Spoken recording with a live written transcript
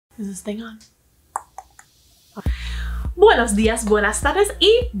Is this thing on? Buenos días, buenas tardes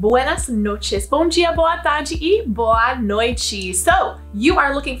y buenas noches. Bom dia, boa tarde y boa noite. So you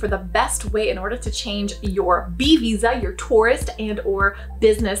are looking for the best way in order to change your B visa, your tourist and or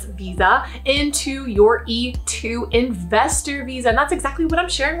business visa, into your E2 investor visa. And that's exactly what I'm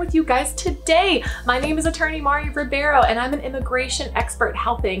sharing with you guys today. My name is attorney Mari Ribeiro, and I'm an immigration expert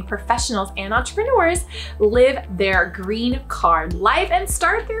helping professionals and entrepreneurs live their green card life and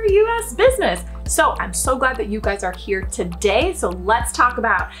start their US business. So I'm so glad that you guys are here today. So let's talk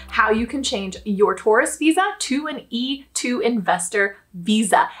about how you can change your tourist visa to an E2 investor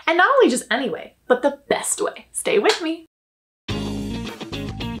visa. And not only just any way, but the best way. Stay with me.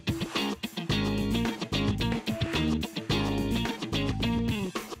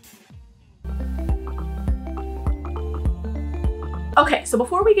 Okay, so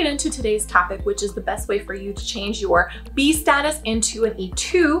before we get into today's topic, which is the best way for you to change your B status into an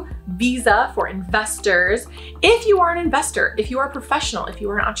E2 visa for investors, if you are an investor, if you are a professional, if you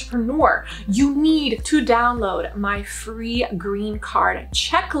are an entrepreneur, you need to download my free green card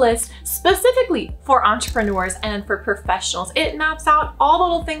checklist specifically for entrepreneurs and for professionals. It maps out all the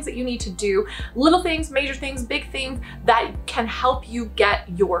little things that you need to do, little things, major things, big things that can help you get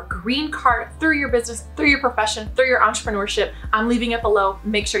your green card through your business, through your profession, through your entrepreneurship. I'm leaving it below.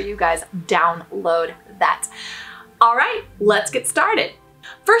 Make sure you guys download that. All right, let's get started.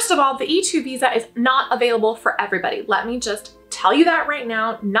 First of all, the E2 visa is not available for everybody. Let me just tell you that right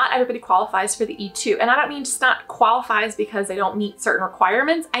now. Not everybody qualifies for the E2. And I don't mean just not qualifies because they don't meet certain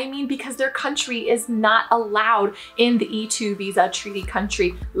requirements. I mean because their country is not allowed in the E2 visa treaty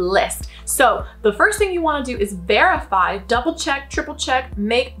country list. So the first thing you want to do is verify, double check, triple check,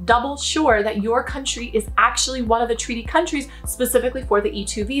 make double sure that your country is actually one of the treaty countries specifically for the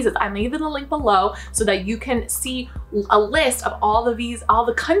E2 visas. I'm leaving a link below so that you can see a list of all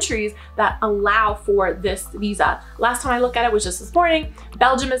the countries that allow for this visa. Last time I looked at it was just this morning.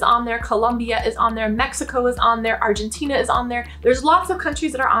 Belgium is on there, Colombia is on there, Mexico is on there, Argentina is on there. There's lots of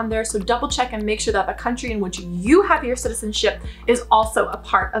countries that are on there, so double check and make sure that the country in which you have your citizenship is also a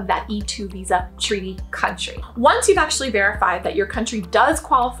part of that E2 visa treaty country. Once you've actually verified that your country does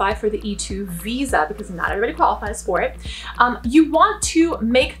qualify for the E2 visa, because not everybody qualifies for it, you want to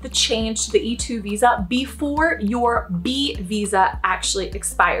make the change to the E2 visa before your B visa actually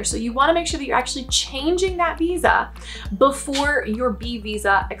expires. So you want to make sure that you're actually changing that visa before your B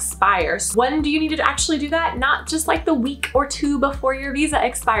visa expires. When do you need to actually do that? Not just like the week or two before your visa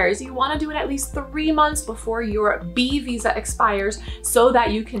expires. You want to do it at least 3 months before your B visa expires so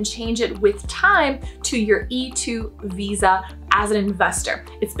that you can change it with time to your E2 visa as an investor.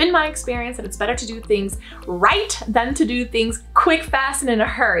 It's been my experience that it's better to do things right than to do things quick, fast, and in a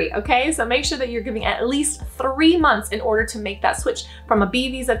hurry, okay? So make sure that you're giving at least 3 months in order to make that switch from a B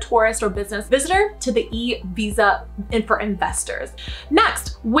visa tourist or business visitor to the E visa for investors.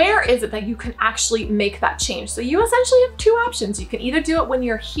 Next, where is it that you can actually make that change? So you essentially have two options. You can either do it when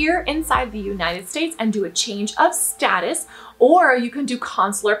you're here inside the United States and do a change of status, or you can do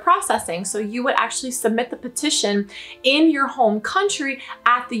consular processing. So you would actually submit the petition in your home country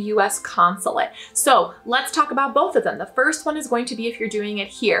at the US consulate. So let's talk about both of them. The first one is going to be if you're doing it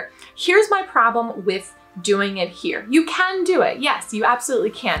here. Here's my problem with doing it here. You can do it. Yes, you absolutely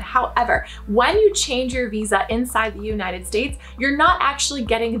can. However, when you change your visa inside the United States, you're not actually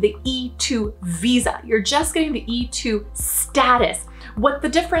getting the E2 visa. You're just getting the E2 status. What the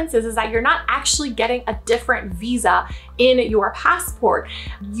difference is that you're not actually getting a different visa in your passport.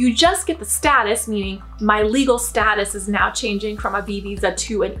 You just get the status, meaning my legal status is now changing from a B visa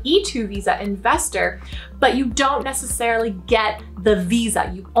to an E2 visa investor, but you don't necessarily get the visa.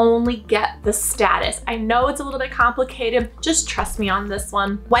 You only get the status. I know it's a little bit complicated. Just trust me on this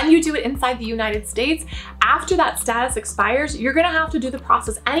one. When you do it inside the United States, after that status expires, you're gonna have to do the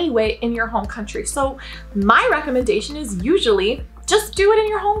process anyway in your home country. So my recommendation is usually just do it in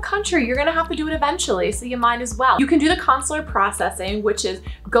your home country. You're gonna have to do it eventually, so you might as well. You can do the consular processing, which is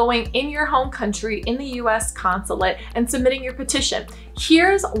going in your home country in the US consulate and submitting your petition.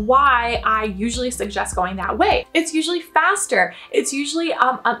 Here's why I usually suggest going that way. It's usually faster. It's usually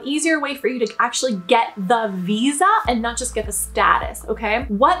an easier way for you to actually get the visa and not just get the status, okay?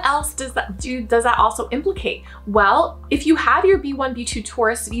 What else does that also implicate? Well, if you have your B1, B2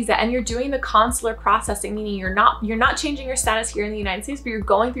 tourist visa and you're doing the consular processing, meaning you're not changing your status here in the United States, but you're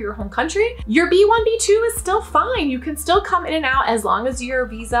going through your home country, your B1, B2 is still fine. You can still come in and out as long as your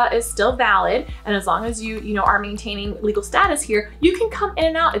visa is still valid and as long as you are maintaining legal status here, you can come in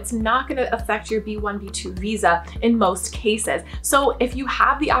and out. It's not going to affect your B1, B2 visa in most cases. So if you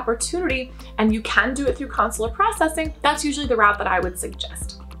have the opportunity and you can do it through consular processing, that's usually the route that I would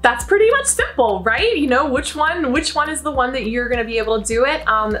suggest. that's pretty much simple, right? You know, which one is the one that you're gonna be able to do it?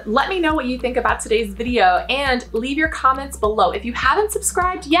 Let me know what you think about today's video and leave your comments below. If you haven't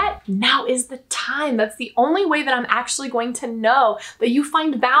subscribed yet, now is the time. That's the only way that I'm actually going to know that you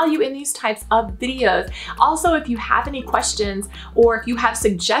find value in these types of videos. Also, if you have any questions or if you have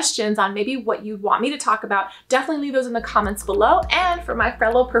suggestions on maybe what you want me to talk about, definitely leave those in the comments below. And for my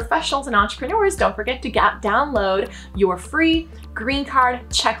fellow professionals and entrepreneurs, don't forget to download your free green card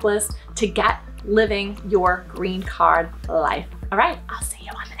checklist to get living your green card life. All right, I'll see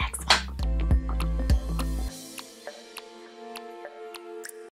you on the next